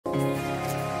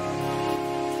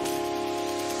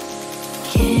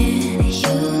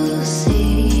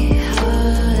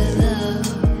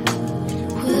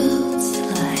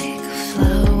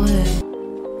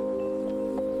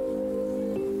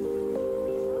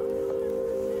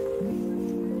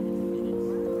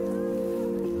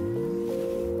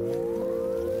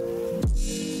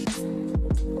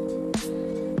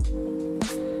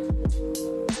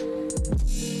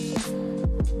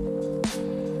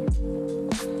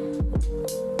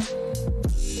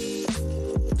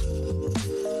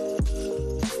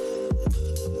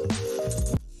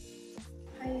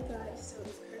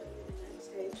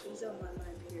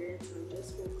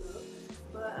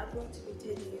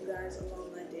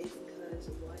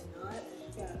because why not?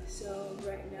 Yeah, so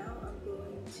right now I'm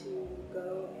going to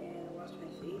go and wash my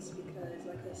face because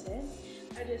like I said,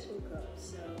 I just woke up.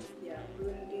 So yeah,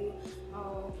 we're gonna do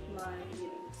all my,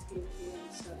 skincare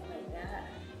and stuff like that.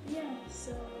 Yeah,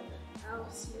 so I'll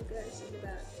see you guys in the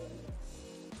bathroom.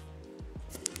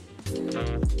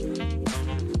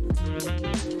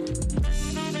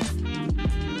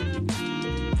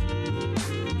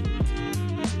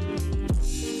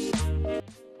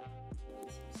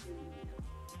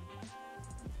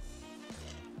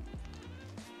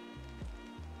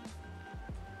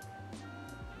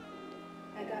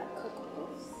 I got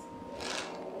cookbooks.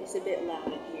 It's a bit loud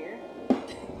in here.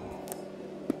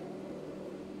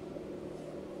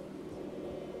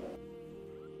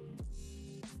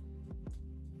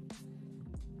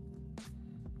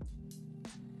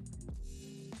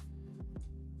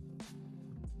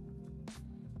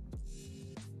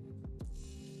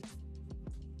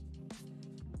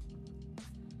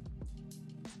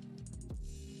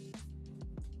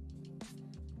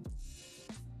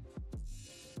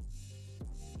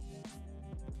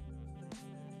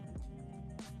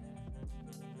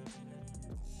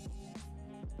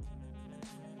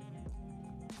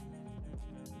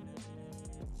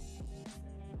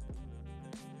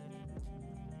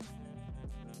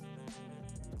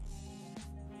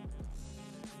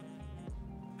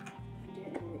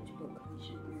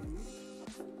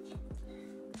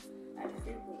 I have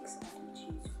 3 books I can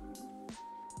choose from.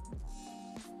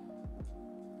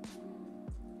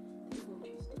 I think we'll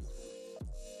choose this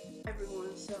one.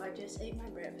 Everyone, so I just ate my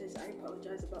breakfast. I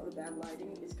apologize about the bad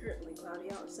lighting. It's currently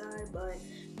cloudy outside, but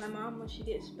my mom, when she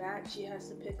gets back, she has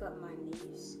to pick up my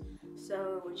niece.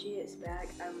 So when she gets back,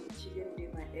 she's gonna do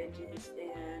my edges,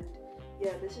 and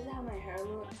yeah, this is how my hair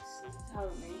looks. This is how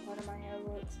the main part of my hair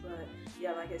looks, but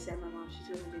yeah, like I said, my mom, she's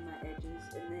gonna do my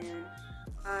edges, and then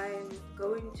I'm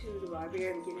going to the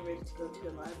library. I'm getting ready to go to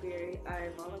the library. I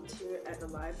volunteer at the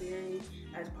library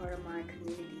as part of my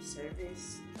community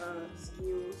service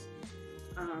skills.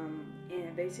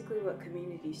 And basically what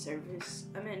community service,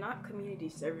 not community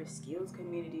service skills,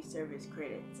 community service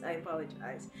credits. I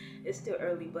apologize. It's still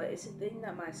early, but it's a thing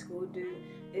that my school do.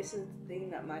 It's a thing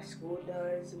that my school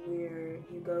does where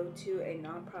you go to a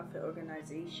nonprofit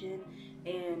organization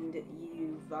and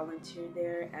you volunteer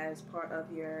there as part of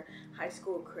your high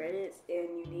school credits, and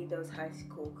you need those high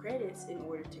school credits in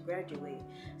order to graduate.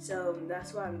 So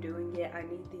that's why I'm doing it. I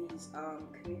need these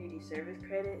community service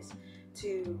credits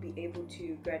to be able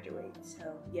to graduate.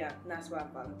 So yeah, that's why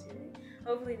I'm volunteering.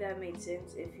 Hopefully that made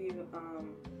sense.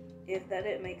 If that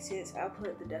didn't make sense, I'll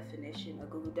put the definition, a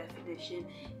Google definition,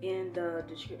 in the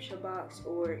description box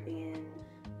or in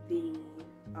the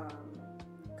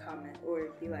comment,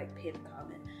 or the pinned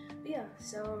comment. But yeah,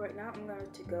 so right now I'm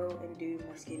going to go and do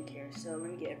my skincare. So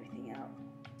let me get everything out.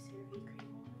 CeraVe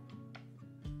cream on.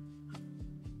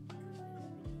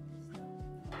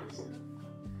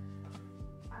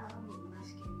 My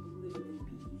skin would literally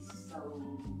be so, I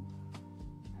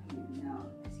don't even know,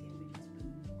 my skin would just be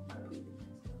completely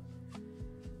messed up.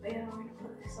 But yeah, I'm gonna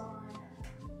put this on.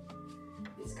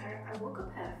 I woke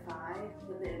up at 5,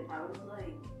 but then I was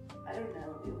like, I don't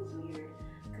know, it was weird.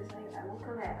 Cause I woke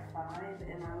up at 5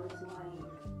 and I was like,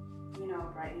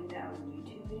 writing down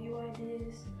YouTube video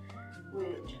ideas,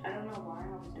 which I don't know why I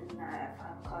was doing that at 5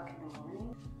 o'clock in the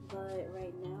morning. But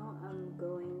right now I'm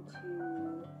going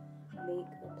to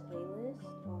make a playlist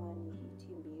on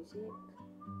YouTube Music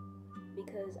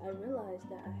because I realized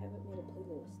that I haven't made a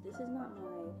playlist. This is not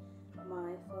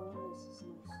my phone, this is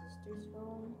my sister's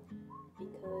phone,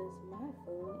 because my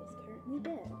phone is currently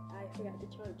dead. I forgot to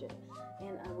charge it,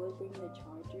 and I will bring the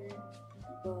charger,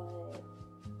 but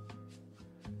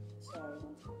sorry,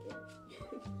 one second.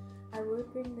 I will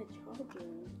bring the charger,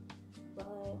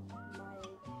 but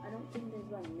I don't think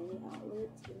there's many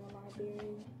outlets in the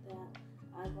library that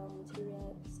I volunteer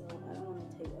at, so I don't want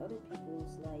to take other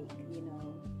people's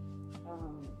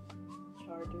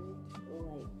chargers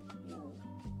or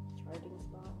charging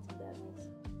spots, if that makes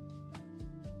sense.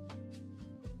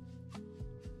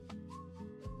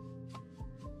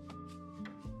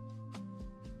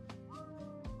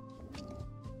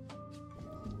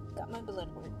 Got my blood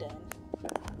work done.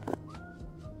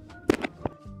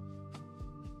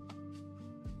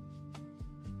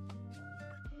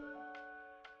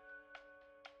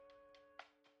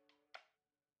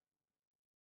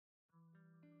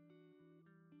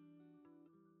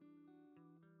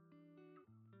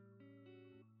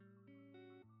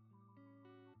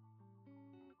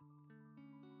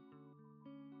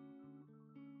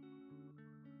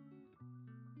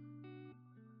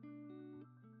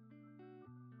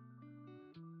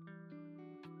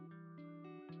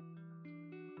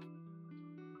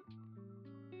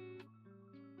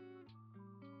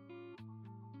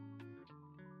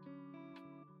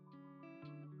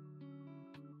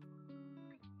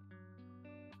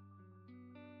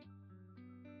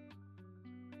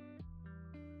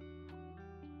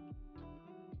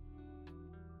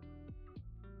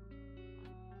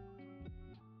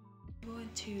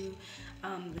 to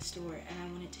the store, and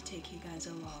I wanted to take you guys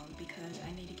along because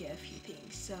I need to get a few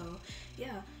things. So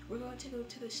yeah, we're going to go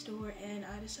to the store, and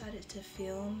I decided to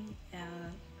film.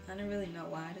 I don't really know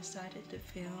why I decided to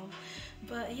film,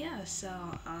 but yeah, so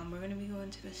we're gonna be going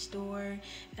to the store,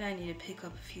 and I need to pick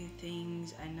up a few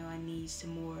things. I know I need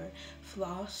some more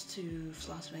floss to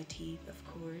floss my teeth, of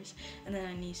course, and then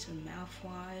I need some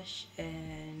mouthwash,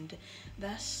 and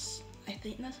I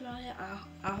think that's about it.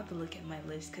 I'll have to look at my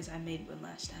list because I made one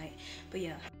last night, but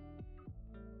yeah.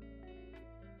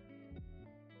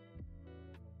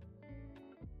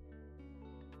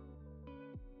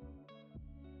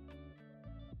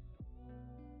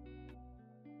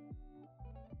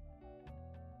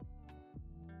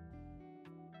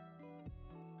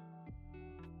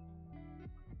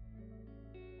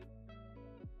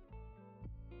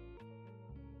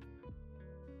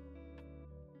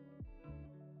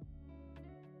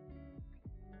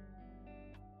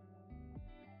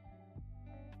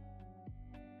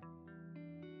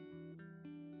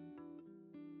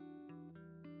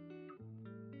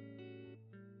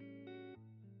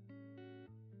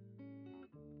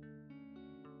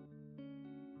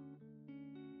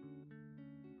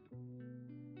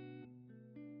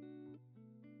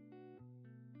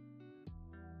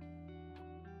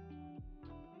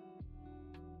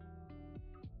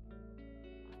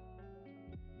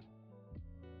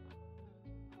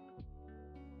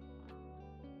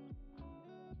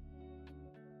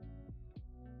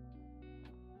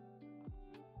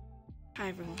 Hi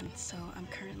everyone, so I'm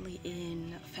currently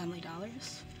in Family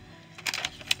Dollars.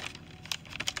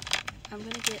 I'm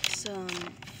gonna get some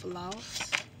floss,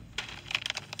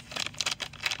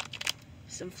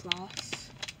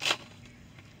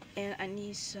 and I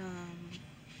need some,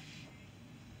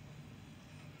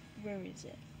 where is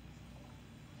it?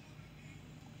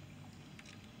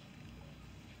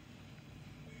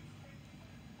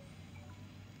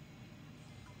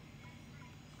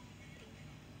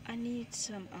 I need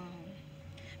some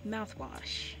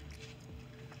mouthwash.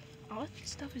 All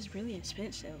this stuff is really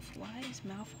expensive. Why is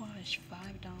mouthwash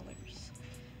 $5?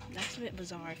 That's a bit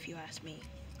bizarre if you ask me.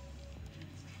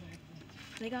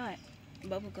 They got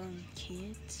bubblegum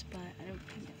kids, but I don't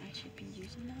think that I should be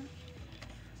using that.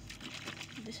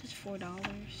 This is $4.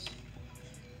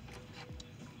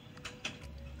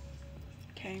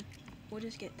 Okay, we'll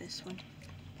just get this one.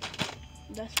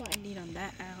 That's what I need on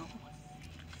that owl.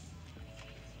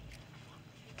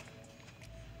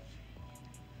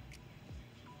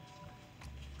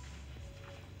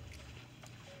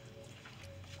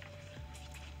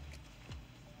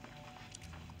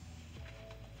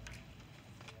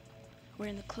 We're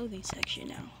in the clothing section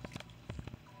now.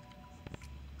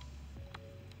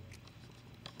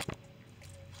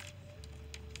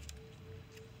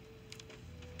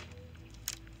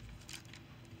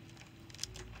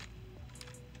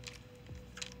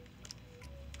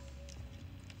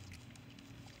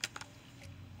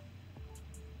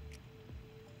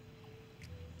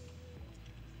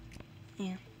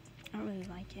 Yeah, I really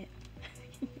like it.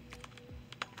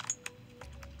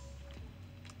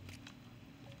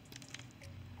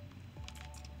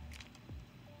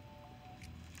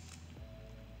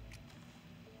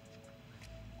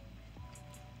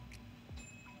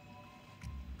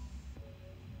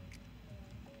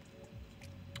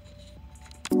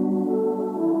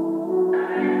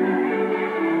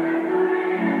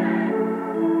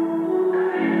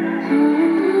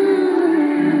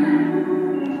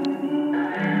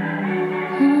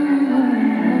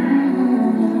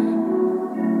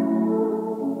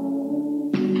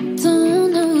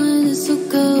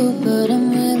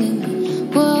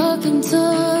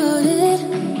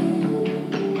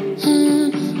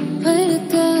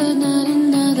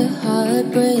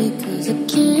 Break, 'cause I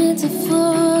can't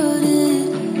afford